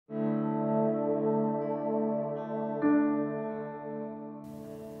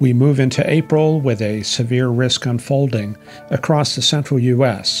We move into April with a severe risk unfolding across the central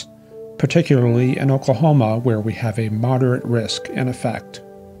U.S., particularly in Oklahoma, where we have a moderate risk in effect.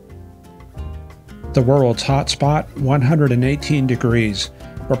 The world's hotspot, 118 degrees,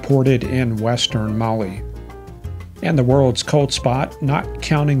 reported in western Mali. And the world's cold spot, not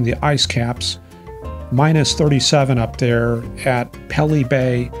counting the ice caps, minus 37 up there at Pelly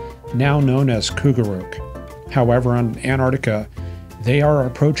Bay, now known as Kugaruk. However, in Antarctica, they are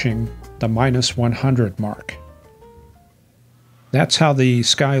approaching the minus 100 mark. That's how the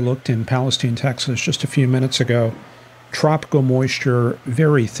sky looked in Palestine, Texas just a few minutes ago. Tropical moisture,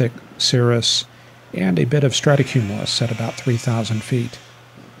 very thick cirrus, and a bit of stratocumulus at about 3,000 feet.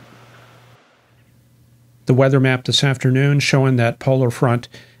 The weather map this afternoon showing that polar front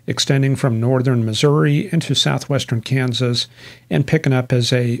extending from northern Missouri into southwestern Kansas and picking up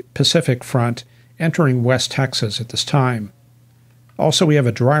as a Pacific front entering West Texas at this time. Also, we have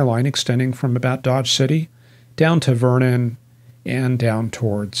a dry line extending from about Dodge City down to Vernon and down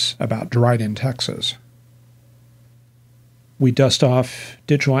towards about Dryden, Texas. We dust off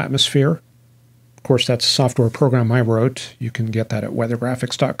digital atmosphere. Of course, that's a software program I wrote. You can get that at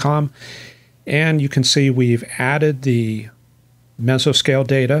weathergraphics.com. And you can see we've added the mesoscale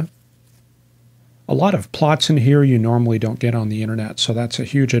data. A lot of plots in here you normally don't get on the internet, so that's a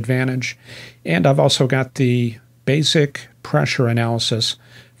huge advantage. And I've also got the basic pressure analysis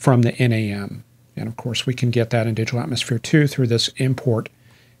from the NAM. And of course, we can get that in digital atmosphere too through this import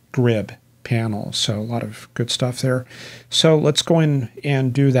GRIB panel. So a lot of good stuff there. So let's go in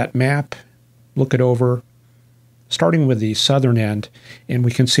and do that map, look it over, starting with the southern end, and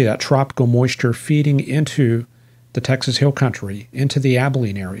we can see that tropical moisture feeding into the Texas Hill Country, into the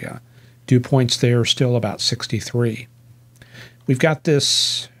Abilene area. Dew points there still about 63. We've got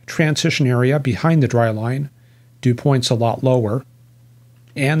this transition area behind the dry line, dew points a lot lower,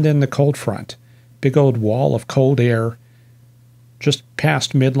 and then the cold front, big old wall of cold air just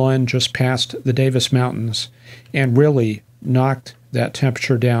past Midland, just past the Davis Mountains, and really knocked that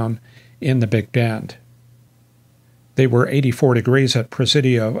temperature down in the Big Bend. They were 84 degrees at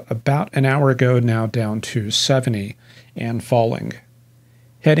Presidio about an hour ago, now down to 70 and falling.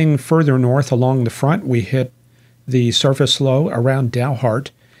 Heading further north along the front, we hit the surface low around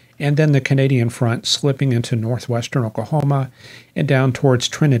Dalhart, and then the Canadian front slipping into northwestern Oklahoma and down towards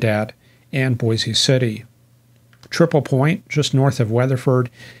Trinidad and Boise City. Triple Point, just north of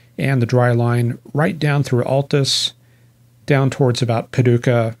Weatherford, and the dry line right down through Altus, down towards about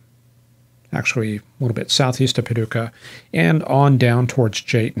Paducah, actually a little bit southeast of Paducah, and on down towards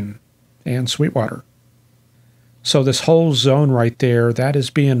Jayton and Sweetwater. So this whole zone right there, that is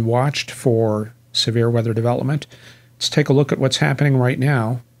being watched for severe weather development. Let's take a look at what's happening right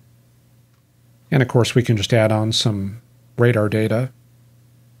now. And of course, we can just add on some radar data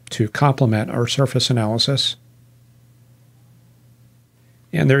to complement our surface analysis.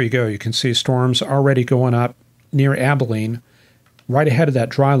 And there you go. You can see storms already going up near Abilene, right ahead of that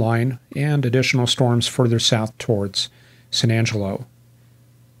dry line, and additional storms further south towards San Angelo.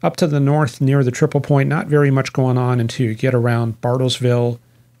 Up to the north near the Triple Point, not very much going on until you get around Bartlesville,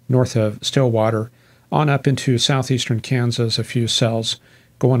 north of Stillwater, on up into southeastern Kansas, a few cells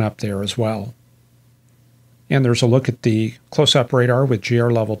going up there as well. And there's a look at the close-up radar with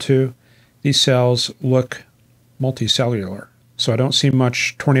GR level 2. These cells look multicellular, so I don't see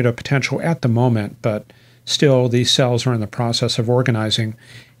much tornado potential at the moment, but still these cells are in the process of organizing,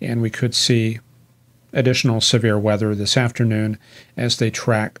 and we could see additional severe weather this afternoon as they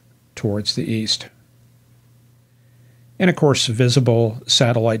track towards the east. And of course, visible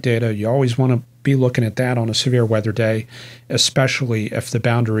satellite data, you always want to be looking at that on a severe weather day, especially if the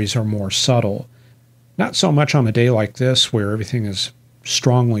boundaries are more subtle. Not so much on a day like this where everything is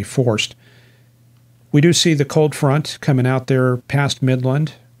strongly forced. We do see the cold front coming out there past Midland,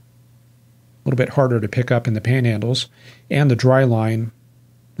 a little bit harder to pick up in the panhandles, and the dry line,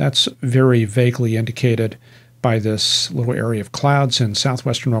 that's very vaguely indicated by this little area of clouds in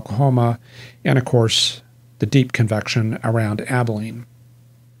southwestern Oklahoma, and of course the deep convection around Abilene.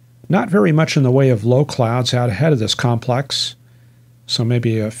 Not very much in the way of low clouds out ahead of this complex, so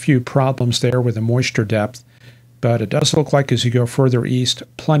maybe a few problems there with the moisture depth, but it does look like as you go further east,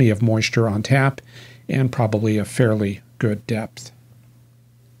 plenty of moisture on tap and probably a fairly good depth.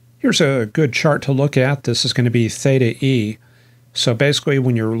 Here's a good chart to look at. This is going to be theta E. So basically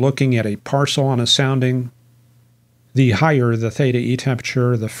when you're looking at a parcel on a sounding, the higher the theta E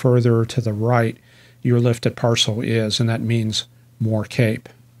temperature, the further to the right your lifted parcel is, and that means more CAPE.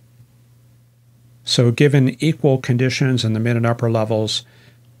 So given equal conditions in the mid and upper levels,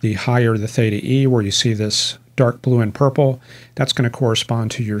 the higher the theta E, where you see this dark blue and purple, that's going to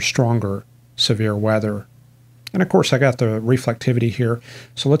correspond to your stronger severe weather. And of course, I got the reflectivity here.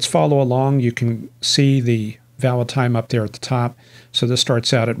 So let's follow along. You can see the valid time up there at the top. So this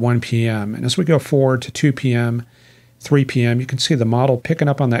starts out at 1 p.m. And as we go forward to 2 p.m., 3 p.m., you can see the model picking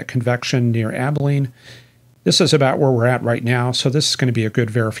up on that convection near Abilene. This is about where we're at right now. So this is going to be a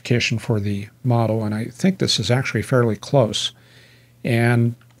good verification for the model. And I think this is actually fairly close.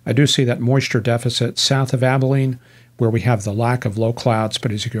 And I do see that moisture deficit south of Abilene, where we have the lack of low clouds.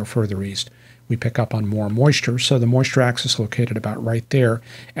 But as you go further east, we pick up on more moisture. So the moisture axis is located about right there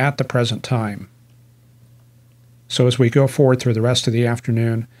at the present time. So as we go forward through the rest of the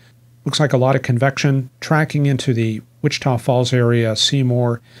afternoon, looks like a lot of convection tracking into the Wichita Falls area,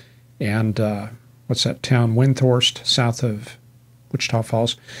 Seymour, and what's that town, Windthorst, south of Wichita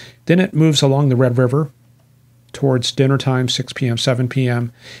Falls. Then it moves along the Red River towards dinner time, 6 p.m., 7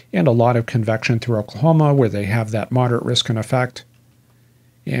 p.m., and a lot of convection through Oklahoma, where they have that moderate risk and effect.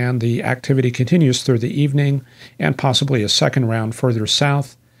 And the activity continues through the evening and possibly a second round further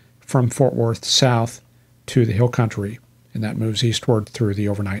south from Fort Worth south to the Hill Country, and that moves eastward through the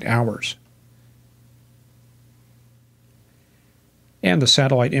overnight hours. And the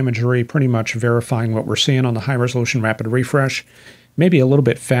satellite imagery pretty much verifying what we're seeing on the high-resolution rapid refresh, maybe a little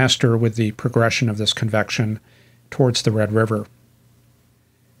bit faster with the progression of this convection towards the Red River.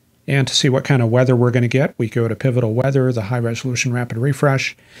 And to see what kind of weather we're going to get, we go to Pivotal Weather, the high-resolution rapid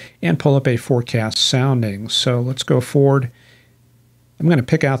refresh, and pull up a forecast sounding. So let's go forward. I'm going to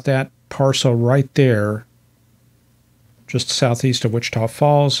pick out that parcel right there, just southeast of Wichita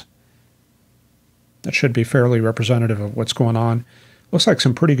Falls. That should be fairly representative of what's going on. Looks like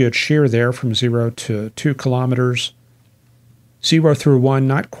some pretty good shear there from 0 to 2 kilometers. 0 through 1,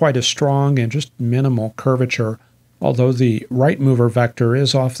 not quite as strong, and just minimal curvature, although the right mover vector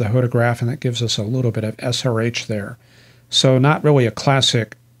is off the hodograph, and that gives us a little bit of SRH there. So not really a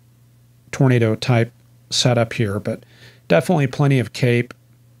classic tornado type setup here, but definitely plenty of cape,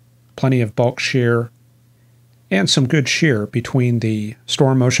 plenty of bulk shear, and some good shear between the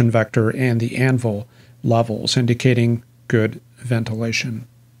storm motion vector and the anvil levels, indicating good ventilation.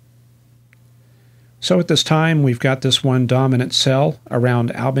 So at this time, we've got this one dominant cell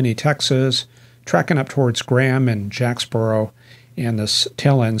around Albany, Texas, tracking up towards Graham and Jacksboro, and this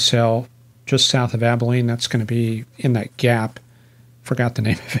tail end cell just south of Abilene. That's going to be in that gap. Forgot the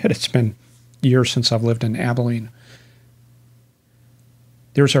name of it. It's been years since I've lived in Abilene.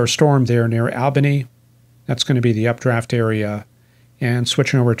 There's our storm there near Albany. That's going to be the updraft area. And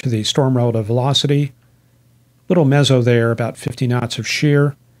switching over to the storm relative velocity, little meso there, about 50 knots of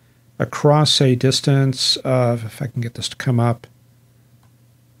shear, across a distance of, if I can get this to come up,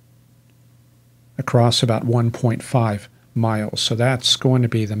 across about 1.5 miles. So that's going to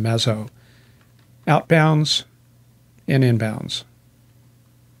be the meso. Outbounds and inbounds.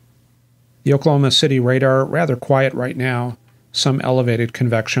 The Oklahoma City radar, rather quiet right now. Some elevated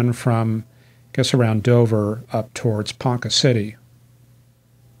convection from, I guess, around Dover up towards Ponca City.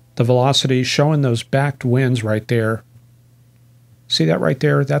 The velocity showing those backed winds right there. See that right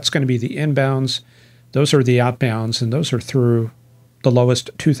there? That's going to be the inbounds. Those are the outbounds, and those are through the lowest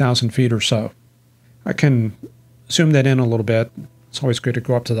 2,000 feet or so. I can zoom that in a little bit. It's always good to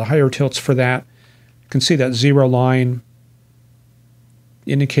go up to the higher tilts for that. You can see that 0 line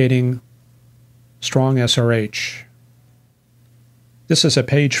indicating strong SRH. This is a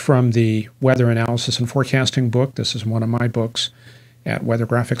page from the Weather Analysis and Forecasting book. This is one of my books at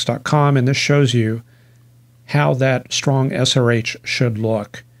weathergraphics.com, and this shows you how that strong SRH should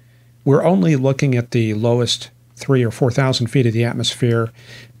look. We're only looking at the lowest 3,000 or 4,000 feet of the atmosphere,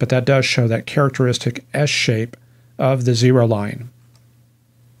 but that does show that characteristic S shape of the 0 line.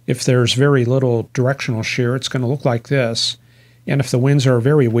 If there's very little directional shear, it's going to look like this, and if the winds are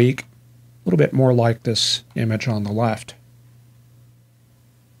very weak, a little bit more like this image on the left.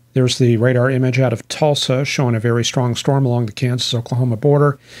 There's the radar image out of Tulsa showing a very strong storm along the Kansas-Oklahoma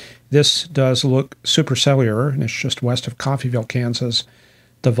border. This does look supercellular, and it's just west of Coffeyville, Kansas.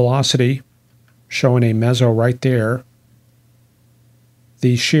 The velocity showing a meso right there.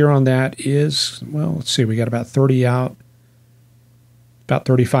 The shear on that is, well, let's see, we got about 30 out, about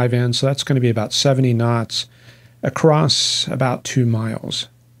 35 in, so that's going to be about 70 knots across about 2 miles.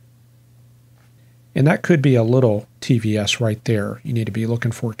 And that could be a little TVS right there. You need to be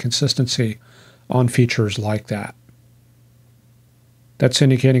looking for consistency on features like that. That's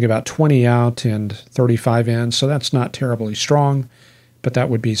indicating about 20 out and 35 in, so that's not terribly strong, but that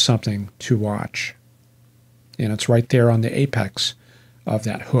would be something to watch. And it's right there on the apex of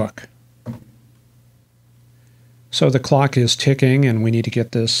that hook. So the clock is ticking, and we need to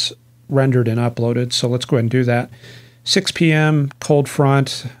get this rendered and uploaded, so let's go ahead and do that. 6 p.m., cold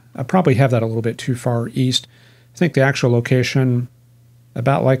front. I probably have that a little bit too far east. I think the actual location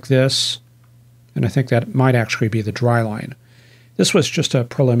about like this, and I think that might actually be the dry line. This was just a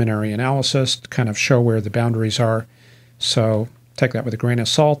preliminary analysis to kind of show where the boundaries are, so take that with a grain of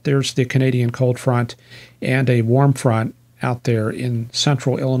salt. There's the Canadian cold front and a warm front out there in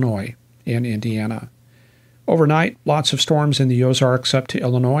central Illinois and Indiana. Overnight, lots of storms in the Ozarks up to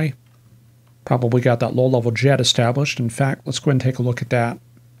Illinois. Probably got that low-level jet established. In fact, let's go ahead and take a look at that.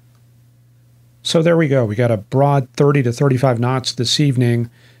 So there we go. We got a broad 30 to 35 knots this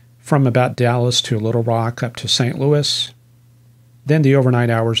evening from about Dallas to Little Rock up to St. Louis. Then the overnight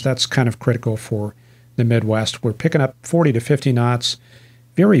hours, that's kind of critical for the Midwest. We're picking up 40 to 50 knots.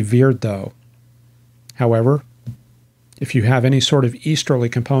 Very veered, though. However, if you have any sort of easterly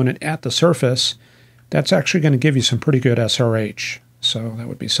component at the surface, that's actually going to give you some pretty good SRH. So that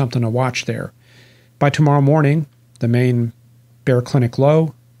would be something to watch there. By tomorrow morning, the main Bear Clinic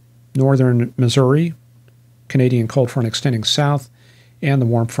low, northern Missouri, Canadian cold front extending south, and the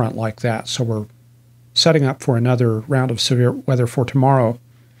warm front like that. So we're setting up for another round of severe weather for tomorrow.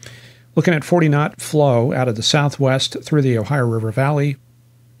 Looking at 40-knot flow out of the southwest through the Ohio River Valley.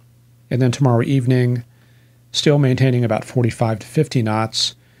 And then tomorrow evening, still maintaining about 45 to 50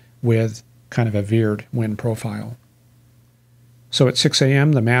 knots with kind of a veered wind profile. So at 6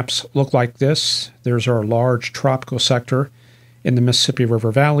 a.m., the maps look like this. There's our large tropical sector in the Mississippi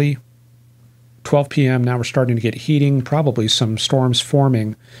River Valley. 12 p.m., now we're starting to get heating, probably some storms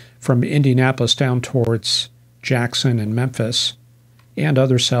forming from Indianapolis down towards Jackson and Memphis, and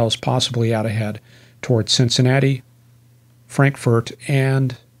other cells possibly out ahead towards Cincinnati, Frankfort,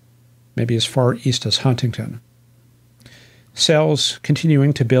 and maybe as far east as Huntington. Cells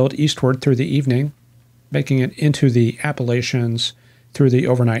continuing to build eastward through the evening, making it into the Appalachians through the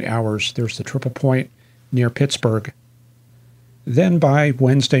overnight hours. There's the triple point near Pittsburgh. Then by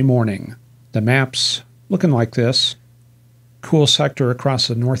Wednesday morning, the maps looking like this. Cool sector across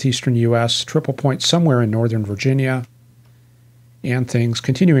the northeastern U.S., triple point somewhere in northern Virginia, and things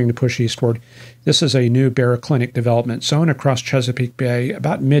continuing to push eastward. This is a new baroclinic development zone across Chesapeake Bay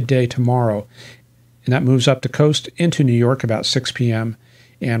about midday tomorrow, and that moves up the coast into New York about 6 p.m.,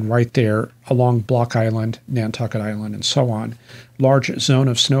 and right there along Block Island, Nantucket Island, and so on. Large zone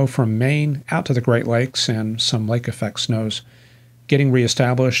of snow from Maine out to the Great Lakes and some lake effect snows getting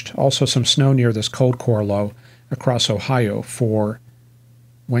reestablished. Also some snow near this cold core low across Ohio for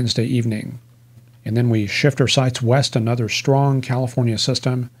Wednesday evening. And then we shift our sights west, another strong California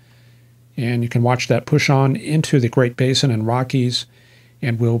system. And you can watch that push on into the Great Basin and Rockies,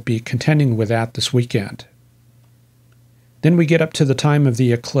 and we'll be contending with that this weekend. Then we get up to the time of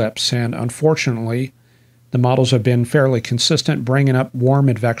the eclipse, and unfortunately, the models have been fairly consistent, bringing up warm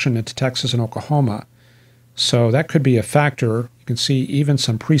advection into Texas and Oklahoma. So that could be a factor. You can see even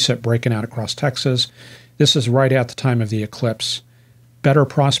some precip breaking out across Texas. This is right at the time of the eclipse. Better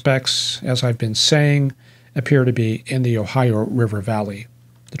prospects, as I've been saying, appear to be in the Ohio River Valley.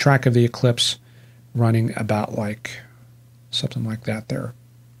 The track of the eclipse running about like something like that there.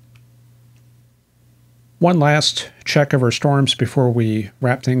 One last check of our storms before we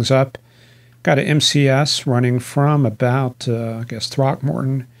wrap things up. Got an MCS running from about, I guess,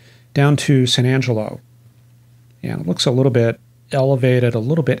 Throckmorton down to San Angelo. And it looks a little bit elevated, a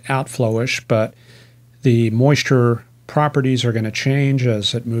little bit outflowish, but the moisture properties are going to change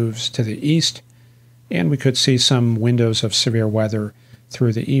as it moves to the east, and we could see some windows of severe weather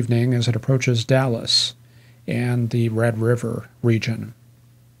through the evening as it approaches Dallas and the Red River region.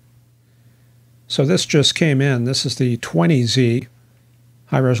 So this just came in. This is the 20Z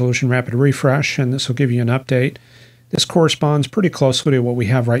high-resolution rapid refresh, and this will give you an update. This corresponds pretty closely to what we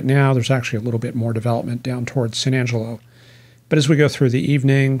have right now. There's actually a little bit more development down towards San Angelo. But as we go through the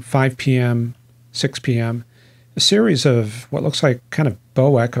evening, 5 p.m., 6 p.m., a series of what looks like kind of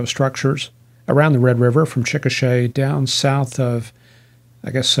bow echo structures around the Red River from Chickasha down south of,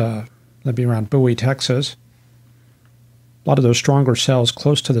 I guess, that'd be around Bowie, Texas. A lot of those stronger cells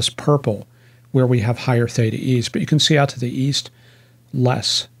close to this purple where we have higher theta E's, but you can see out to the east,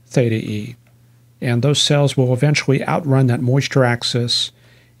 less theta E. And those cells will eventually outrun that moisture axis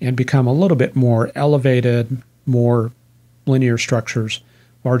and become a little bit more elevated, more linear structures,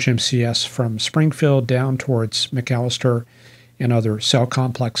 large MCS from Springfield down towards McAllister and other cell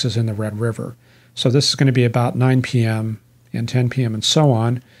complexes in the Red River. So this is going to be about 9 p.m. and 10 p.m. and so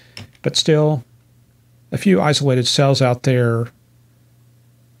on, but still a few isolated cells out there.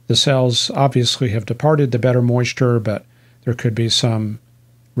 The cells obviously have departed the better moisture, but there could be some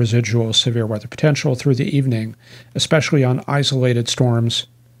residual severe weather potential through the evening, especially on isolated storms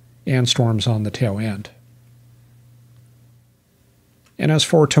and storms on the tail end. And as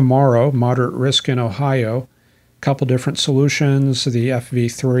for tomorrow, moderate risk in Ohio, a couple different solutions, the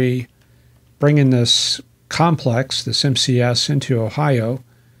FV3, bringing this complex, this MCS, into Ohio.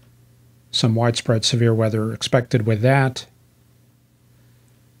 Some widespread severe weather expected with that.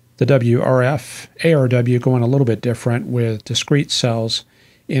 The WRF, ARW going a little bit different with discrete cells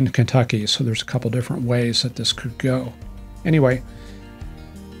in Kentucky. So there's a couple different ways that this could go. Anyway,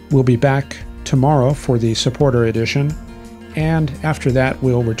 we'll be back tomorrow for the supporter edition. And after that,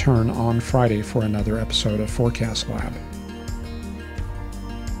 we'll return on Friday for another episode of Forecast Lab.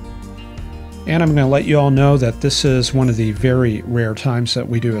 And I'm going to let you all know that this is one of the very rare times that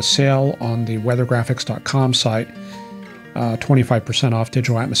we do a sale on the weathergraphics.com site. 25% off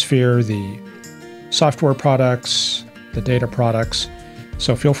digital atmosphere, the software products, the data products.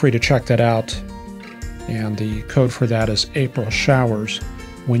 So feel free to check that out. And the code for that is April Showers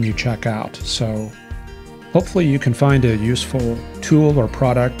when you check out. So hopefully you can find a useful tool or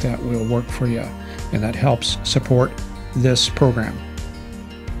product that will work for you and that helps support this program.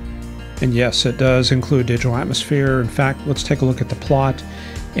 And yes, it does include digital atmosphere. In fact, let's take a look at the plot.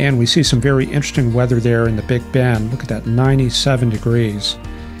 And we see some very interesting weather there in the Big Bend. Look at that, 97 degrees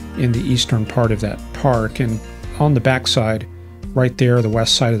in the eastern part of that park. And on the backside, right there, the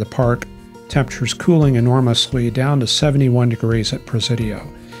west side of the park, temperatures cooling enormously down to 71 degrees at Presidio.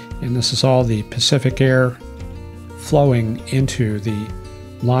 And this is all the Pacific air flowing into the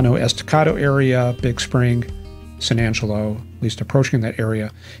Llano Estacado area, Big Spring, San Angelo, at least approaching that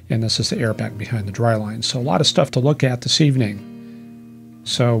area. And this is the air back behind the dry line. So a lot of stuff to look at this evening.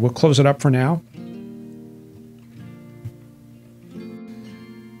 So we'll close it up for now.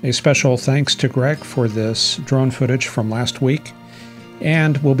 A special thanks to Greg for this drone footage from last week.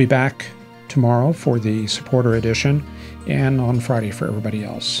 And we'll be back tomorrow for the supporter edition and on Friday for everybody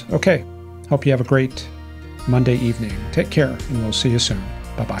else. Okay, hope you have a great Monday evening. Take care, and we'll see you soon.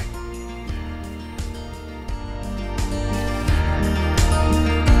 Bye-bye.